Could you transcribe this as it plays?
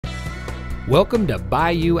Welcome to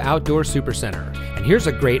Bayou Outdoor Supercenter, and here's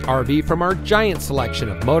a great RV from our giant selection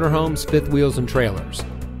of motorhomes, fifth wheels, and trailers.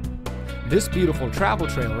 This beautiful travel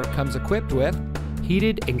trailer comes equipped with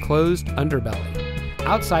heated enclosed underbelly,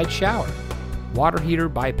 outside shower, water heater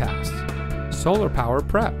bypass, solar power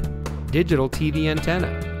prep, digital TV antenna,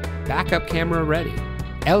 backup camera ready,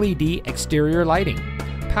 LED exterior lighting,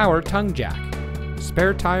 power tongue jack,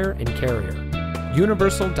 spare tire and carrier,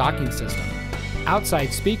 universal docking system,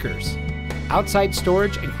 outside speakers, outside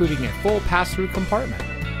storage including a full pass-through compartment,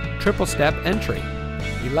 triple step entry,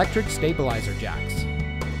 electric stabilizer jacks,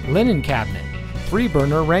 linen cabinet,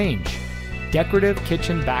 3-burner range, decorative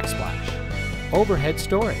kitchen backsplash, overhead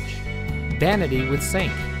storage, vanity with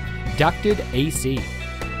sink, ducted AC,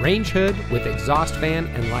 range hood with exhaust fan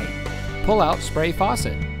and light, pull-out spray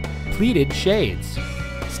faucet, pleated shades,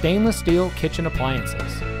 stainless steel kitchen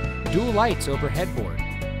appliances, dual lights over headboard,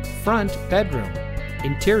 front bedroom,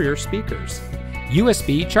 interior speakers,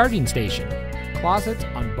 USB charging station, closets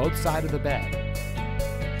on both sides of the bed.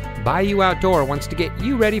 Bayou Outdoor wants to get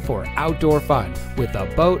you ready for outdoor fun with the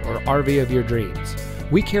boat or RV of your dreams.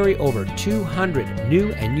 We carry over 200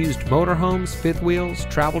 new and used motorhomes, fifth wheels,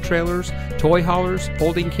 travel trailers, toy haulers,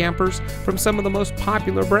 folding campers from some of the most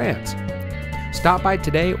popular brands. Stop by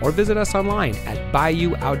today or visit us online at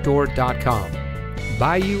BayouOutdoor.com.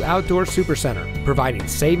 Bayou Outdoor Supercenter, providing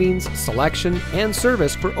savings, selection, and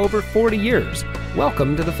service for over 40 years.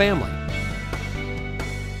 Welcome to the family.